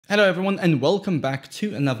Hello everyone and welcome back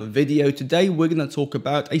to another video. Today we're going to talk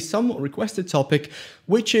about a somewhat requested topic,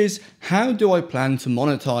 which is how do I plan to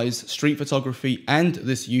monetize street photography and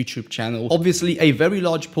this YouTube channel. Obviously a very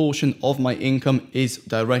large portion of my income is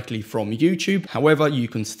directly from YouTube. However, you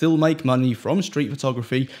can still make money from street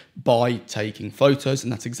photography by taking photos,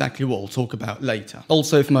 and that's exactly what I'll talk about later.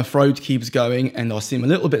 Also, if my throat keeps going and I seem a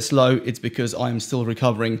little bit slow, it's because I'm still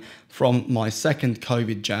recovering from my second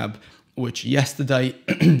COVID jab, which yesterday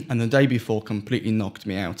and the day before completely knocked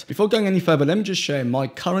me out. Before going any further, let me just share my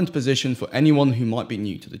current position for anyone who might be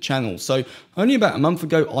new to the channel. So only about a month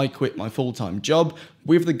ago, I quit my full-time job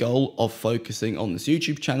with the goal of focusing on this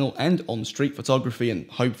YouTube channel and on street photography and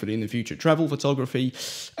hopefully in the future travel photography,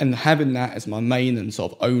 and having that as my main and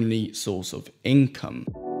sort of only source of income.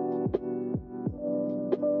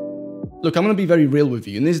 Look, I'm going to be very real with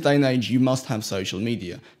you. In this day and age, you must have social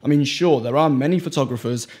media. I mean, sure, there are many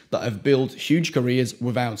photographers that have built huge careers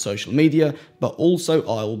without social media, but also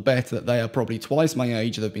I'll bet that they are probably twice my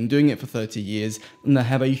age, they've been doing it for 30 years, and they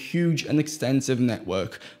have a huge and extensive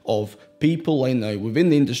network of people they know within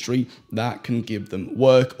the industry that can give them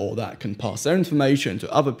work or that can pass their information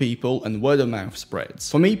to other people, and word of mouth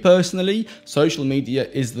spreads. For me personally, social media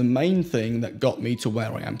is the main thing that got me to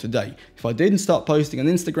where I am today. If I didn't start posting on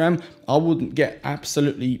Instagram, I wouldn't get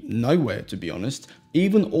absolutely nowhere, to be honest.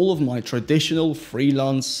 Even all of my traditional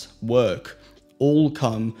freelance work all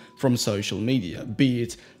come from social media, be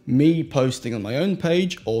it me posting on my own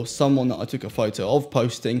page or someone that I took a photo of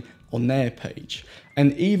posting on their page.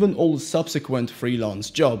 And even all the subsequent freelance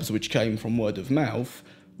jobs which came from word of mouth,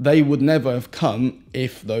 they would never have come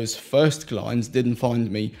if those first clients didn't find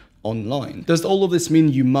me online. Does all of this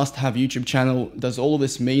mean you must have a YouTube channel? Does all of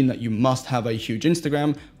this mean that you must have a huge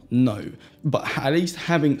Instagram? No, but at least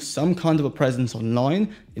having some kind of a presence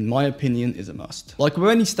online, in my opinion, is a must. Like with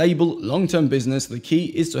any stable, long-term business, the key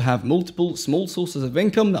is to have multiple small sources of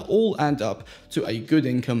income that all add up to a good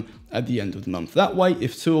income at the end of the month. That way,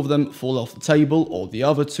 if two of them fall off the table or the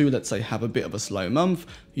other two, let's say, have a bit of a slow month,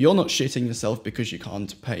 you're not shitting yourself because you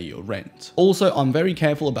can't pay your rent. Also, I'm very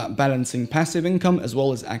careful about balancing passive income as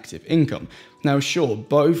well as active income. Now, sure,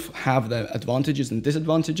 both have their advantages and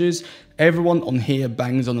disadvantages. Everyone on here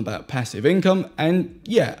bangs on about passive income, and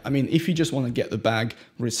yeah, I mean, if you just want to get the bag,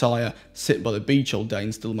 retire, sit by the beach all day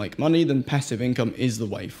and still make money, then passive income is the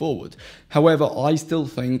way forward. However, I still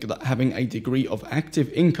think that having a degree of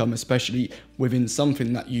active income, especially within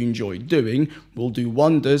something that you enjoy doing, will do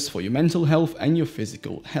wonders for your mental health and your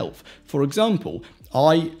physical health. For example,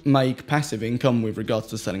 I make passive income with regards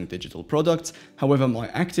to selling digital products. However, my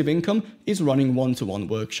active income is running one-to-one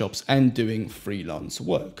workshops and doing freelance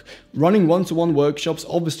work. Running one-to-one workshops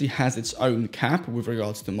obviously has its own cap with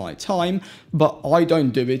regards to my time, but I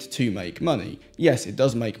don't do it to make money. Yes, it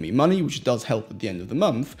does make me money, which does help at the end of the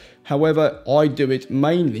month. However, I do it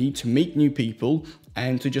mainly to meet new people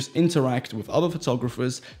and to just interact with other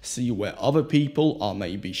photographers, see where other people are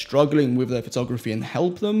maybe struggling with their photography and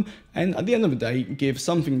help them, and at the end of the day, give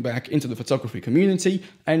something back into the photography community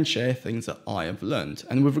and share things that I have learned.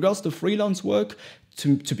 And with regards to freelance work,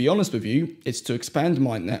 to be honest with you, it's to expand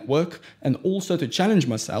my network and also to challenge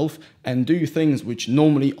myself and do things which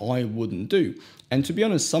normally I wouldn't do. And to be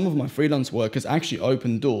honest, some of my freelance work has actually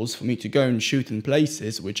opened doors for me to go and shoot in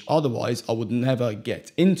places which otherwise I would never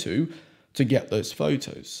get into to get those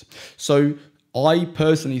photos. So I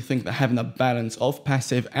personally think that having a balance of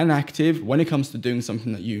passive and active when it comes to doing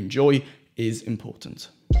something that you enjoy is important.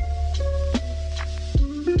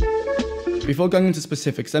 Before going into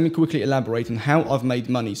specifics, let me quickly elaborate on how I've made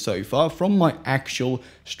money so far from my actual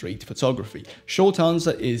street photography. Short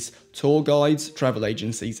answer is tour guides, travel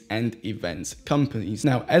agencies, and events companies.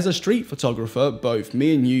 Now, as a street photographer, both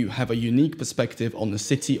me and you have a unique perspective on the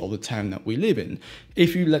city or the town that we live in.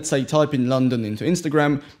 If you, let's say, type in London into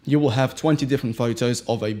Instagram, you will have 20 different photos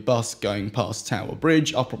of a bus going past Tower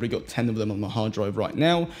Bridge. I've probably got 10 of them on my hard drive right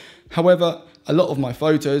now. However, a lot of my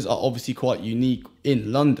photos are obviously quite unique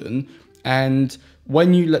in London. And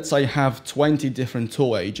when you, let's say, have 20 different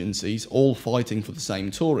tour agencies all fighting for the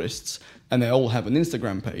same tourists, and they all have an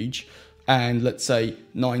Instagram page, and let's say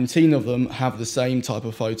 19 of them have the same type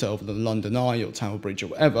of photo of the London Eye or Tower Bridge or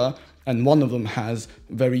whatever, and one of them has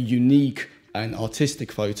very unique and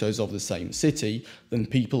artistic photos of the same city, then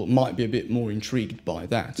people might be a bit more intrigued by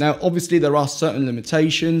that. Now, obviously, there are certain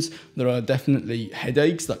limitations. There are definitely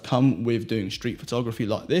headaches that come with doing street photography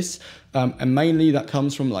like this. And mainly that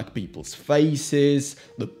comes from like people's faces,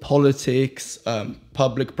 the politics,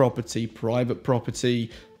 public property, private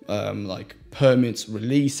property, like permits,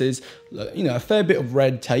 releases, you know, a fair bit of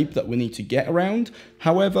red tape that we need to get around.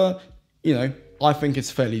 However, you know, I think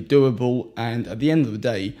it's fairly doable. And at the end of the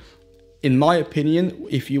day, in my opinion,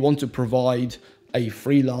 if you want to provide a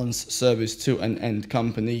freelance service to an end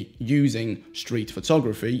company using street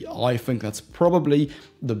photography, I think that's probably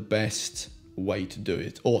the best way to do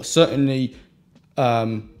it, or certainly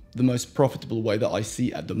the most profitable way that I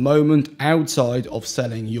see at the moment, outside of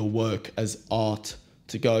selling your work as art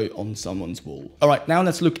to go on someone's wall. All right, now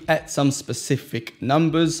let's look at some specific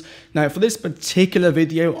numbers. Now for this particular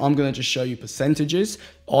video, I'm going to just show you percentages.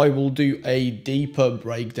 I will do a deeper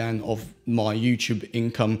breakdown of my YouTube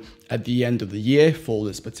income at the end of the year for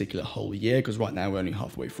this particular whole year, because right now we're only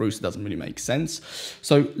halfway through, so it doesn't really make sense.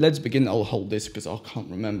 So let's begin. I'll hold this because I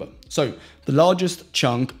can't remember. So the largest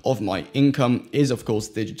chunk of my income is of course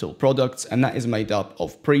digital products, and that is made up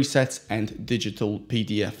of presets and digital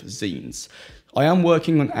PDF zines. I am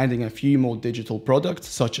working on adding a few more digital products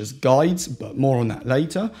such as guides, but more on that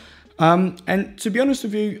later. And to be honest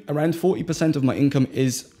with you, around 40% of my income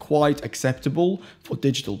is quite acceptable for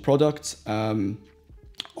digital products. I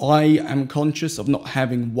am conscious of not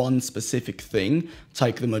having one specific thing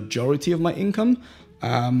take the majority of my income.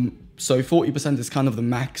 So 40% is kind of the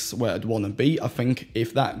max where I'd want to be. I think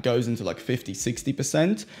if that goes into like 50,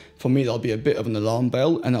 60%, for me, that'll be a bit of an alarm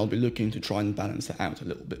bell, and I'll be looking to try and balance it out a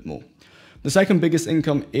little bit more. The second biggest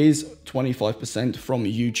income is 25% from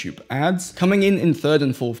YouTube ads. Coming in third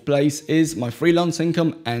and fourth place is my freelance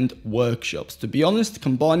income and workshops. To be honest,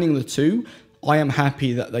 combining the two, I am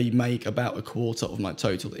happy that they make about a quarter of my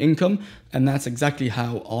total income, and that's exactly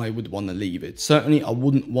how I would want to leave it. Certainly, I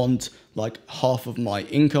wouldn't want like half of my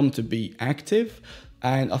income to be active,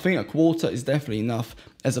 and I think a quarter is definitely enough,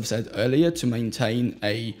 as I've said earlier, to maintain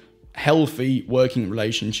a healthy working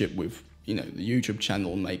relationship with the YouTube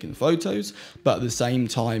channel and making photos, but at the same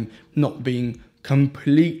time not being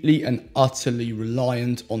completely and utterly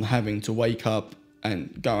reliant on having to wake up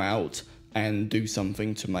and go out and do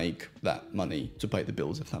something to make that money to pay the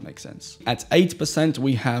bills, if that makes sense. At 8%,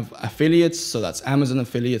 we have affiliates, so that's Amazon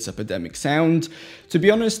affiliates, Epidemic Sound. To be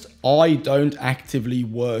honest, I don't actively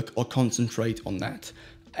work or concentrate on that.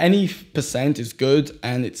 Any percent is good,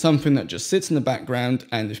 and it's something that just sits in the background,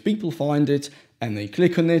 and if people find it and they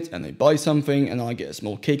click on it and they buy something and I get a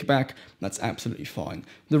small kickback, that's absolutely fine.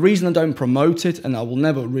 The reason I don't promote it, and I will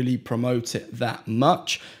never really promote it that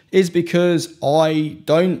much, is because I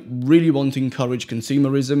don't really want to encourage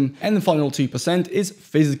consumerism. And the final 2% is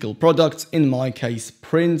physical products, in my case,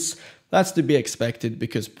 prints. That's to be expected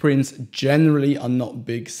because prints generally are not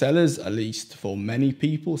big sellers, at least for many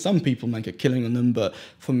people. Some people make a killing on them, but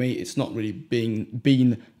for me, it's not really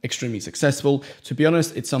been extremely successful. To be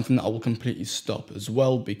honest, it's something that I will completely stop as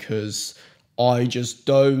well, because I just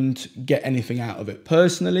don't get anything out of it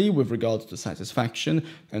personally with regards to satisfaction,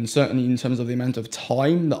 and certainly in terms of the amount of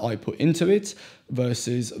time that I put into it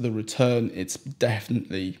versus the return, it's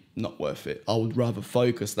definitely not worth it. I would rather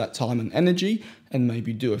focus that time and energy and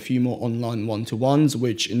maybe do a few more online one-to-ones,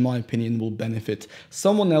 which in my opinion will benefit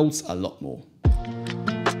someone else a lot more.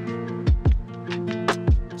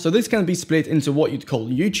 So this can be split into what you'd call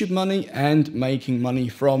YouTube money and making money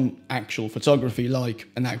from actual photography, like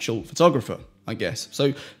an actual photographer, I guess.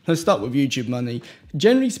 So let's start with YouTube money.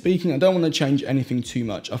 Generally speaking, I don't want to change anything too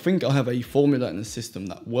much. I think I have a formula and a system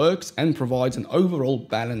that works and provides an overall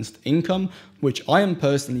balanced income, which I am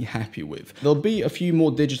personally happy with. There'll be a few more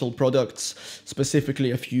digital products, specifically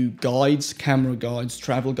a few guides, camera guides,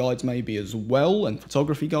 travel guides maybe as well, and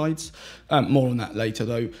photography guides. More on that later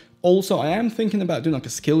though. Also, I am thinking about doing like a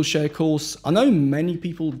Skillshare course. I know many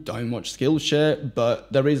people don't watch Skillshare,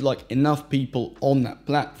 but there is like enough people on that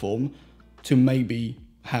platform to maybe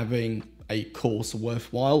having a course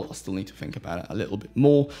worthwhile. I still need to think about it a little bit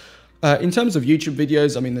more. In terms of YouTube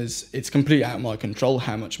videos, I mean, it's completely out of my control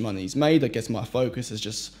how much money is made. I guess my focus is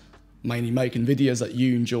just mainly making videos that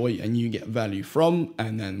you enjoy and you get value from,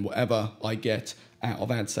 and then whatever I get out of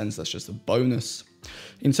AdSense, that's just a bonus.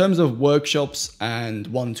 In terms of workshops and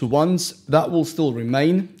one-to-ones, that will still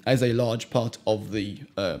remain as a large part of the,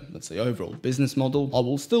 let's say, overall business model. I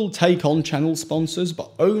will still take on channel sponsors,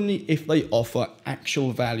 but only if they offer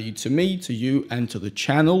actual value to me, to you, and to the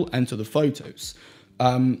channel, and to the photos.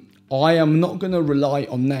 I am not going to rely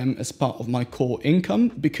on them as part of my core income,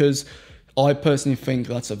 because I personally think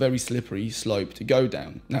that's a very slippery slope to go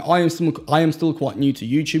down. Now, I am still quite new to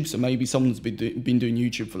YouTube, so maybe someone's been doing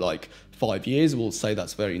YouTube for like 5 years will say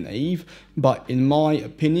that's very naive. But in my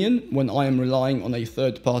opinion, when I am relying on a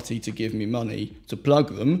third party to give me money to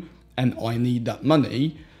plug them, and I need that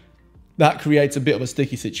money, that creates a bit of a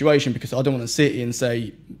sticky situation, because I don't want to sit here and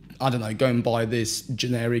say, I don't know, go and buy this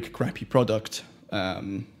generic crappy product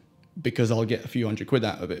because I'll get a few £100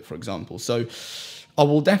 out of it, for example. So I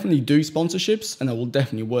will definitely do sponsorships and I will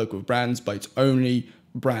definitely work with brands, but it's only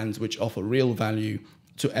brands which offer real value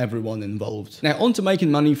to everyone involved. Now, on to making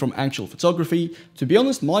money from actual photography. To be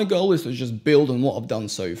honest, my goal is to just build on what I've done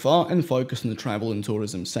so far and focus on the travel and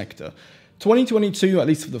tourism sector. 2022, at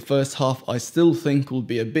least for the first half, I still think will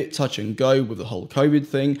be a bit touch and go with the whole COVID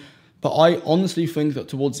thing. But I honestly think that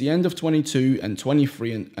towards the end of 22 and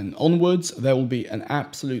 23 and onwards, there will be an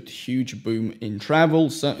absolute huge boom in travel,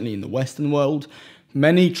 certainly in the Western world.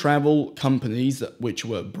 Many travel companies which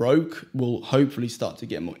were broke will hopefully start to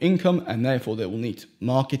get more income, and therefore they will need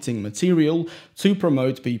marketing material to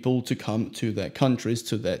promote people to come to their countries,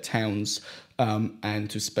 to their towns, and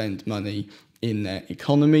to spend money in their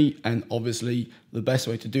economy. And obviously the best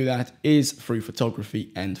way to do that is through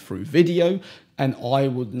photography and through video. And I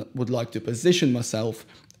would like to position myself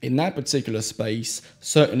in that particular space,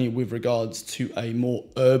 certainly with regards to a more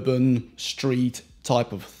urban street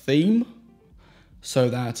type of theme, so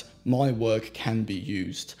that my work can be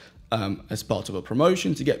used as part of a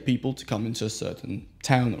promotion to get people to come into a certain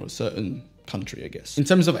town or a certain country, I guess. In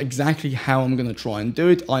terms of exactly how I'm going to try and do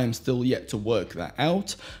it, I am still yet to work that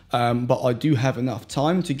out, but I do have enough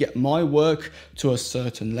time to get my work to a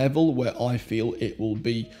certain level where I feel it will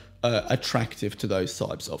be attractive to those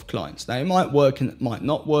types of clients. Now, it might work and it might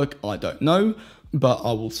not work, I don't know, but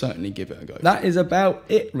I will certainly give it a go. That is about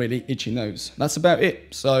it, really, itchy nose. That's about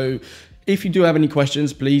it. So if you do have any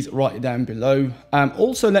questions, please write it down below.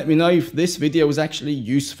 Also, let me know if this video was actually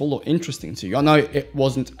useful or interesting to you. I know it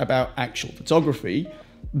wasn't about actual photography,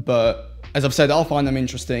 but as I've said, I'll find them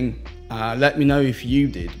interesting. Let me know if you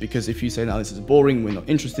did, because if you say, no, this is boring, we're not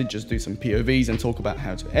interested, just do some POVs and talk about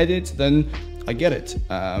how to edit, then I get it.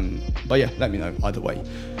 But yeah, let me know either way.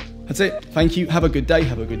 That's it. Thank you. Have a good day.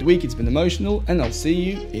 Have a good week. It's been emotional, and I'll see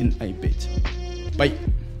you in a bit. Bye.